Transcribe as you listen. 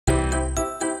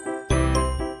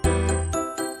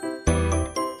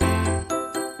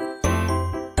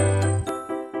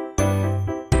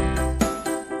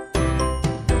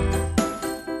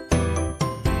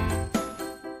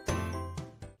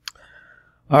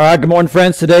All right, good morning,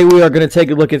 friends. Today we are going to take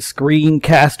a look at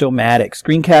Screencast-o-matic.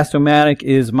 Screencast-o-matic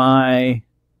is my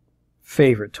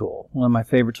favorite tool. One of my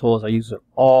favorite tools. I use it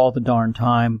all the darn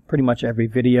time. Pretty much every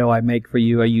video I make for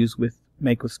you I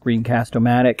make with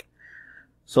Screencast-o-matic.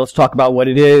 So let's talk about what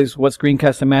it is. What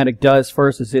Screencast-o-matic does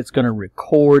first is it's going to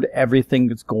record everything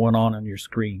that's going on your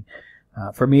screen.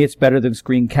 For me, it's better than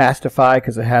Screencast-ify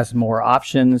because it has more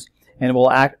options. And it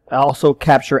will also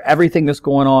capture everything that's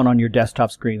going on your desktop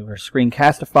screen. Where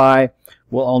Screencast-ify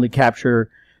will only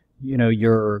capture,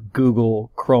 your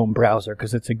Google Chrome browser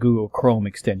because it's a Google Chrome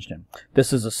extension.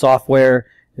 This is a software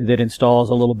that installs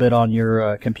a little bit on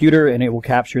your computer, and it will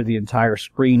capture the entire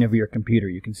screen of your computer.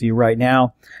 You can see right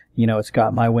now, it's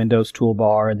got my Windows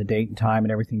toolbar and the date and time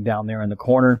and everything down there in the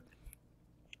corner.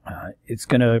 It's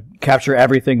going to capture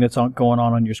everything that's going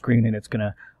on your screen, and it's going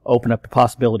to open up the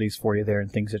possibilities for you there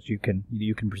and things that you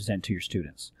can present to your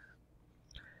students.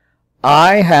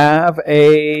 I have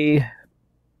a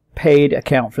paid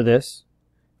account for this.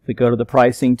 If we go to the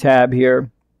pricing tab here,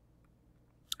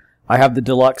 I have the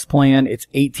deluxe plan. It's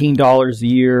 $18 a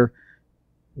year,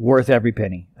 worth every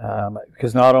penny.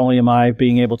 Because not only am I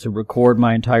being able to record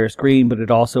my entire screen, but it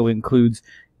also includes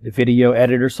the video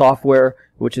editor software,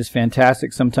 which is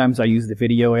fantastic. Sometimes I use the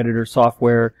video editor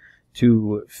software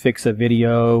to fix a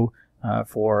video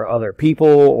for other people,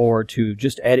 or to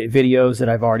just edit videos that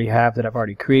I've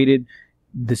already created.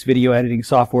 This video editing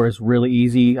software is really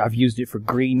easy. I've used it for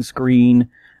green screen.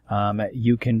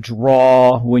 You can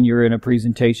draw when you're in a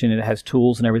presentation. It has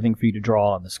tools and everything for you to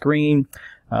draw on the screen.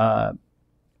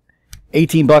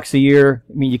 18 bucks a year.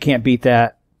 I mean, you can't beat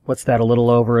that. What's that? A little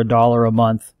over $1 a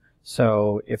month.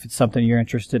 So if it's something you're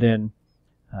interested in,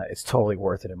 it's totally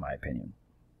worth it in my opinion.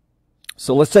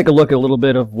 So let's take a look at a little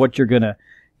bit of what you're going to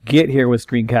get here with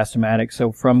Screencast-o-matic.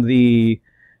 So from the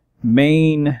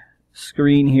main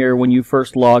screen here, when you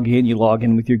first log in, you log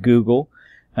in with your Google.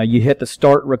 You hit the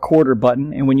Start Recorder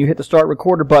button, and when you hit the Start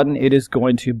Recorder button, it is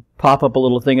going to pop up a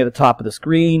little thing at the top of the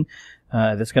screen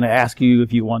that's going to ask you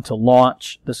if you want to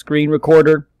launch the screen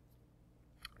recorder.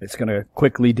 It's going to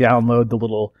quickly download the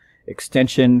little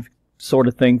extension sort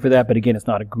of thing for that, but again, it's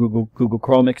not a Google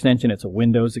Chrome extension, it's a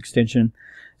Windows extension.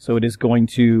 So it is going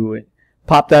to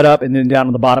pop that up, and then down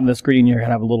on the bottom of the screen you're going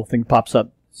to have a little thing pops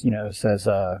up, it says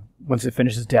once it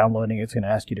finishes downloading, it's going to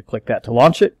ask you to click that to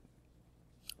launch it.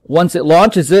 Once it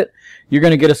launches it, you're going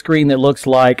to get a screen that looks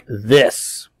like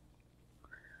this.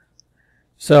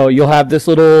 So you'll have this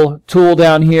little tool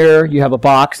down here. You have a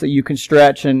box that you can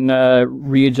stretch and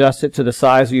readjust it to the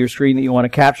size of your screen that you want to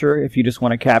capture. If you just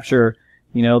want to capture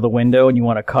the window and you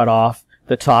want to cut off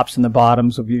the tops and the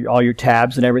bottoms of all your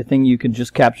tabs and everything, you can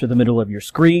just capture the middle of your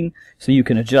screen. So you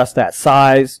can adjust that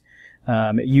size.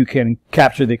 You can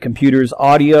capture the computer's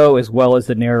audio as well as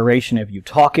the narration of you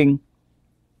talking.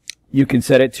 You can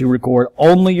set it to record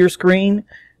only your screen.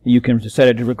 You can set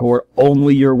it to record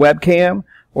only your webcam,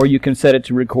 or you can set it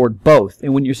to record both.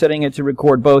 And when you're setting it to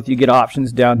record both, you get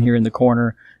options down here in the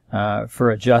corner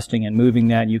for adjusting and moving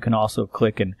that. You can also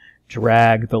click and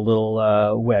drag the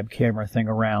little web camera thing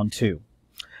around too.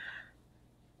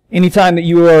 Anytime that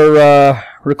you are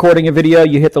recording a video,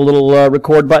 you hit the little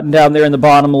record button down there in the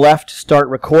bottom left to start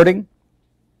recording.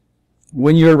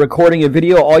 When you're recording a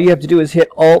video, all you have to do is hit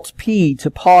Alt-P to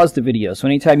pause the video. So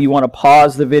anytime you want to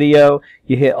pause the video,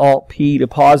 you hit Alt-P to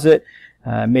pause it.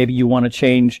 Maybe you want to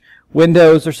change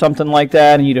windows or something like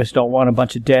that, and you just don't want a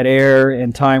bunch of dead air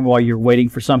and time while you're waiting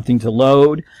for something to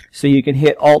load. So you can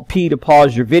hit Alt-P to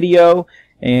pause your video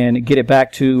and get it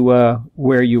back to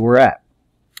where you were at.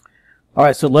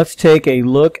 Alright, so let's take a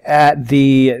look at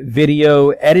the video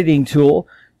editing tool.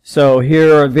 So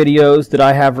here are videos that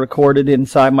I have recorded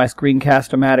inside my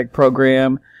Screencast-o-matic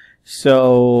program.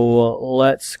 So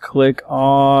let's click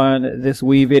on this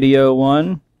Wii video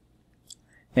one,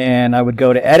 and I would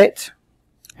go to Edit.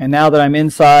 And now that I'm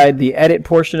inside the edit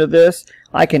portion of this,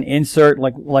 I can insert,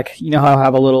 like how I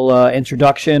have a little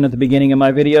introduction at the beginning of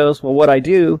my videos. Well, what I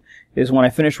do is when I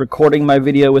finish recording my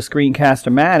video with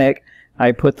Screencast-o-matic,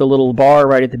 I put the little bar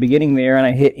right at the beginning there, and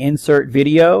I hit Insert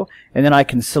Video, and then I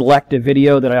can select a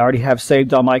video that I already have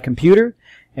saved on my computer,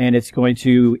 and it's going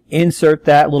to insert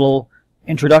that little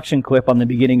introduction clip on the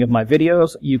beginning of my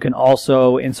videos. You can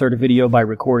also insert a video by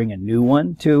recording a new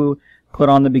one to put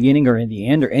on the beginning or in the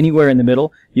end or anywhere in the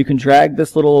middle. You can drag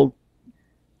this little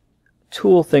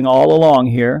tool thing all along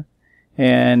here,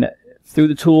 and through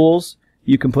the tools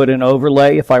you can put an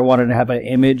overlay if I wanted to have an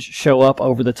image show up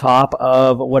over the top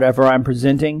of whatever I'm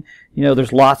presenting.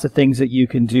 There's lots of things that you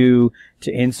can do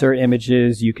to insert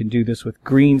images. You can do this with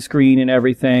green screen and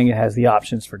everything. It has the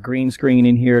options for green screen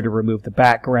in here to remove the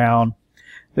background.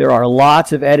 There are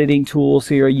lots of editing tools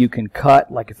here. You can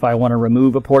cut, like if I want to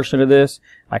remove a portion of this,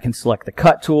 I can select the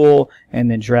cut tool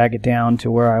and then drag it down to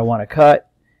where I want to cut,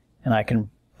 and I can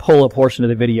pull a portion of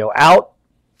the video out.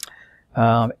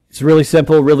 It's really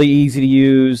simple, really easy to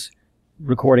use.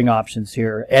 Recording options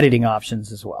here, editing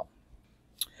options as well.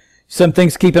 Some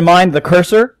things to keep in mind: the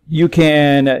cursor. You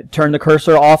can turn the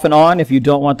cursor off and on. If you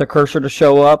don't want the cursor to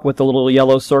show up with the little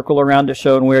yellow circle around it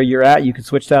showing where you're at, you can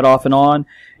switch that off and on.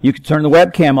 You can turn the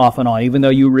webcam off and on. Even though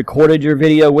you recorded your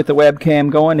video with the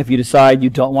webcam going, if you decide you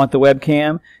don't want the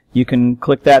webcam, you can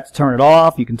click that to turn it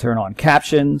off. You can turn on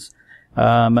captions.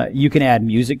 You can add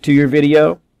music to your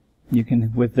video. You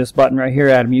can, with this button right here,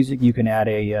 add music. You can add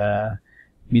a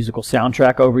musical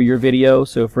soundtrack over your video.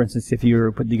 So for instance, if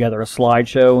you're putting together a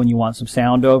slideshow and you want some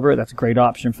sound over it, that's a great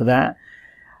option for that.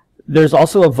 There's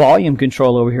also a volume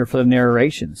control over here for the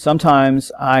narration.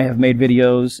 Sometimes I have made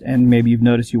videos and maybe you've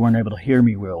noticed you weren't able to hear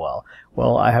me real well.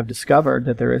 Well, I have discovered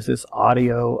that there is this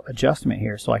audio adjustment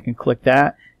here, so I can click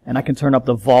that and I can turn up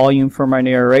the volume for my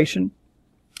narration.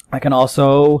 I can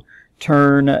also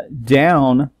turn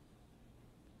down.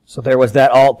 So there was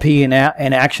that Alt-P in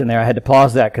action there. I had to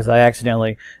pause that because I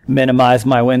accidentally minimized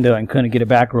my window and couldn't get it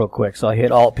back real quick. So I hit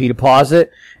Alt-P to pause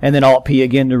it, and then Alt-P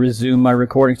again to resume my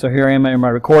recording. So here I am in my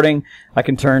recording. I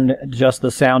can turn just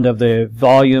the sound of the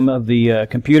volume of the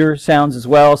computer sounds as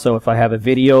well. So if I have a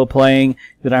video playing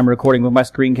that I'm recording with my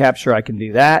screen capture, I can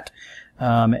do that.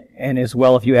 And as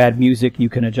well, if you add music, you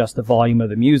can adjust the volume of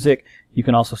the music. You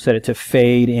can also set it to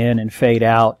fade in and fade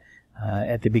out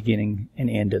at the beginning and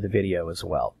end of the video as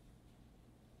well.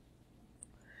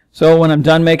 So when I'm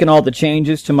done making all the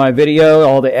changes to my video,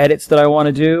 all the edits that I want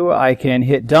to do, I can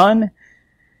hit done,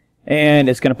 and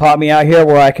it's going to pop me out here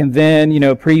where I can then,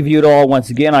 preview it all once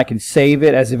again. I can save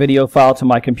it as a video file to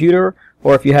my computer,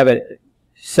 or if you have it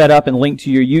set up and linked to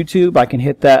your YouTube, I can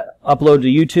hit that upload to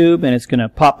YouTube, and it's going to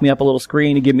pop me up a little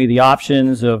screen to give me the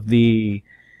options of the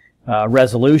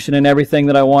resolution and everything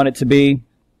that I want it to be.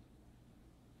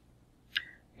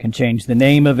 Can change the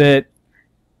name of it,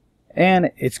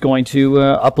 and it's going to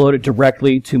upload it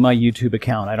directly to my YouTube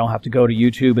account. I don't have to go to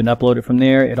YouTube and upload it from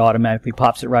there. It automatically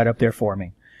pops it right up there for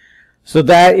me. So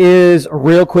that is a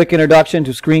real quick introduction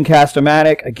to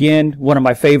Screencast-o-matic. Again, one of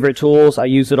my favorite tools. I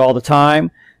use it all the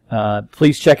time.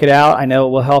 Please check it out. I know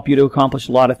it will help you to accomplish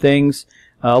a lot of things.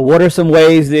 What are some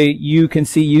ways that you can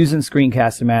see using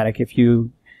Screencast-o-matic? If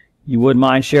you would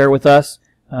mind share with us,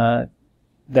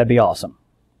 that'd be awesome.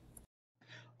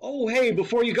 Oh, hey,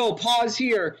 before you go, pause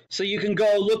here so you can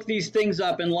go look these things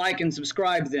up and like and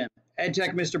subscribe them.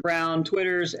 EdTech Mr. Brown,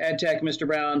 Twitter's EdTech Mr.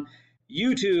 Brown,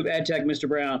 YouTube EdTech Mr.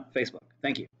 Brown, Facebook.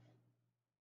 Thank you.